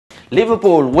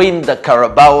Liverpool win the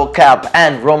Carabao Cup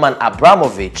and Roman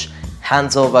Abramovich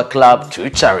hands over club to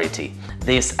charity.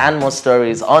 This and more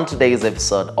stories on today's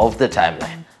episode of The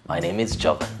Timeline. My name is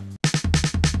Jovan.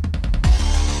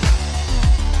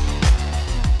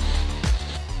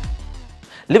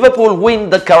 Liverpool win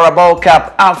the Carabao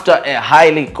Cup after a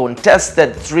highly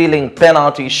contested, thrilling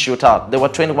penalty shootout. There were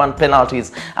 21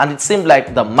 penalties and it seemed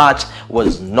like the match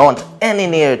was not any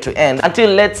near to end until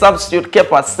late substitute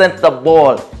keeper sent the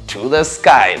ball to the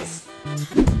skies.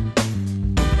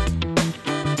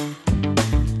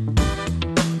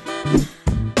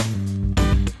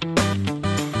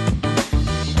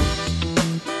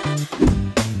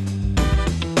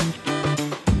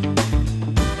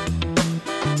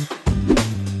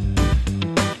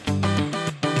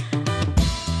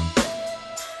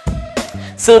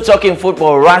 Still talking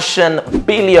football, Russian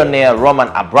billionaire Roman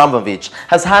Abramovich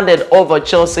has handed over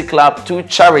Chelsea club to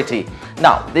charity.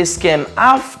 Now, this came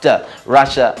after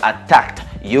Russia attacked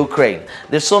Ukraine.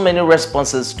 There's so many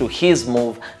responses to his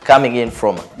move coming in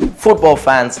from football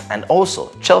fans and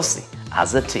also Chelsea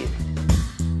as a team.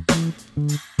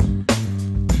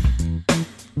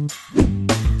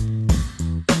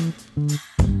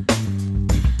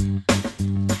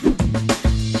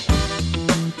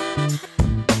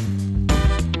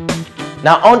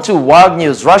 Now on to wild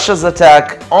news. Russia's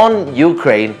attack on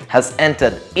Ukraine has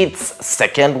entered its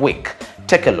second week.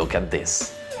 Take a look at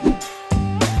this.